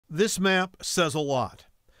This map says a lot.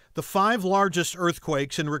 The 5 largest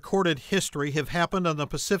earthquakes in recorded history have happened on the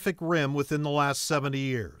Pacific Rim within the last 70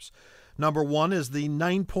 years. Number 1 is the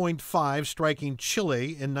 9.5 striking Chile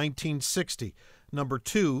in 1960. Number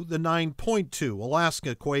 2, the 9.2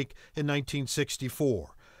 Alaska quake in 1964.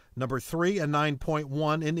 Number 3, a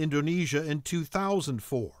 9.1 in Indonesia in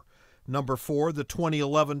 2004. Number 4, the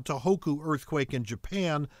 2011 Tohoku earthquake in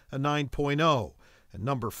Japan, a 9.0. And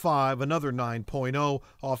number 5, another 9.0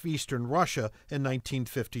 off eastern Russia in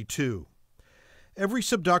 1952. Every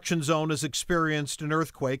subduction zone has experienced an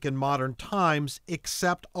earthquake in modern times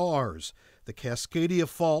except ours, the Cascadia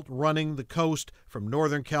Fault running the coast from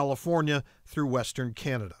northern California through western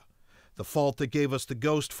Canada. The fault that gave us the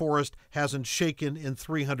ghost forest hasn't shaken in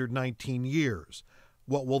 319 years.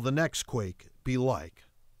 What will the next quake be like?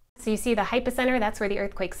 So you see the hypocenter, that's where the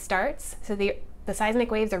earthquake starts. So the seismic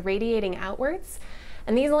waves are radiating outwards.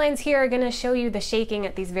 And these lines here are going to show you the shaking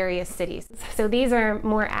at these various cities. So these are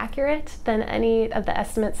more accurate than any of the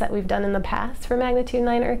estimates that we've done in the past for magnitude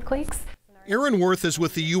 9 earthquakes. Erin Worth is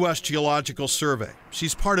with the U.S. Geological Survey.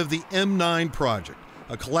 She's part of the M9 project,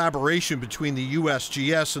 a collaboration between the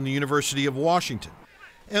USGS and the University of Washington.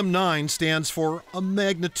 M9 stands for a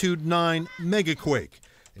magnitude 9 megaquake.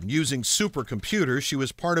 And using supercomputers, she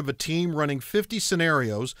was part of a team running 50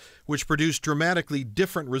 scenarios, which produced dramatically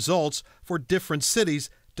different results for different cities,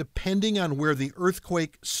 depending on where the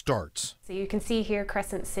earthquake starts. So you can see here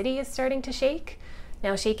Crescent City is starting to shake.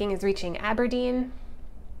 Now shaking is reaching Aberdeen.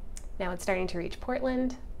 Now it's starting to reach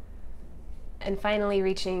Portland. And finally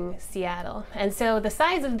reaching Seattle. And so the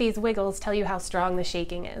size of these wiggles tell you how strong the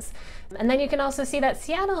shaking is. And then you can also see that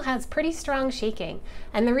Seattle has pretty strong shaking.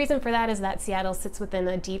 And the reason for that is that Seattle sits within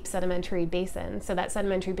a deep sedimentary basin. So that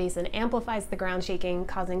sedimentary basin amplifies the ground shaking,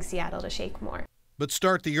 causing Seattle to shake more. But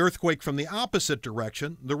start the earthquake from the opposite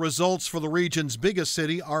direction, the results for the region's biggest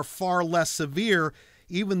city are far less severe,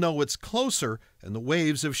 even though it's closer and the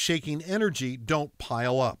waves of shaking energy don't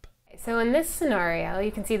pile up. So in this scenario,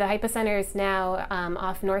 you can see the hypocenter is now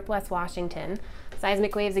off northwest Washington.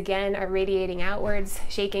 Seismic waves again are radiating outwards.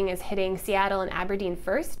 Shaking is hitting Seattle and Aberdeen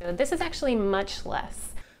first. So this is actually much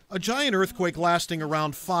less. A giant earthquake lasting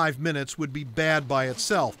around 5 minutes would be bad by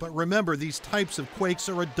itself, but remember, these types of quakes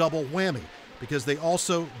are a double whammy because they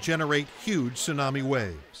also generate huge tsunami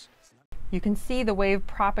waves. You can see the wave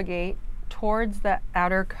propagate towards the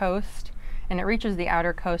outer coast, and it reaches the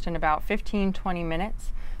outer coast in about 15-20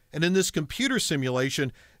 minutes. And in this computer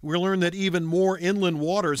simulation, we learned that even more inland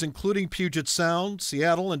waters, including Puget Sound,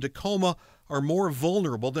 Seattle, and Tacoma, are more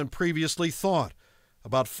vulnerable than previously thought.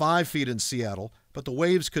 About 5 feet in Seattle, but the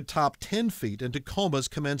waves could top 10 feet in Tacoma's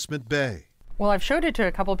Commencement Bay. Well, I've showed it to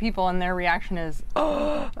a couple people, and their reaction is,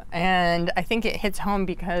 oh! And I think it hits home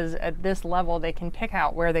because at this level, they can pick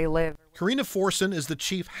out where they live. Karina Forson is the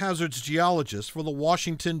chief hazards geologist for the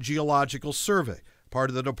Washington Geological Survey, part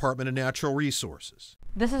of the Department of Natural Resources.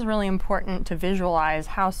 This is really important to visualize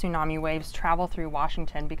how tsunami waves travel through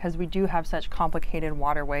Washington because we do have such complicated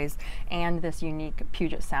waterways and this unique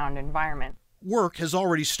Puget Sound environment. Work has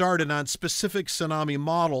already started on specific tsunami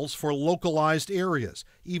models for localized areas,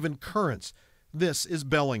 even currents. This is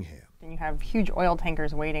Bellingham. And you have huge oil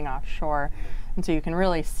tankers waiting offshore, and so you can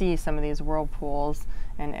really see some of these whirlpools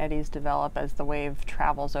and eddies develop as the wave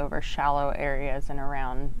travels over shallow areas and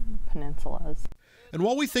around peninsulas. And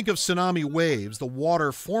while we think of tsunami waves, the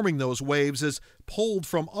water forming those waves is pulled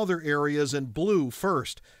from other areas in blue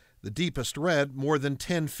first. The deepest red, more than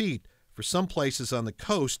 10 feet. For some places on the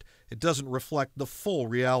coast, it doesn't reflect the full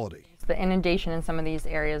reality. The inundation in some of these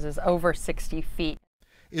areas is over 60 feet.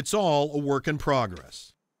 It's all a work in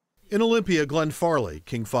progress. In Olympia, Glenn Farley,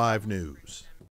 King 5 News.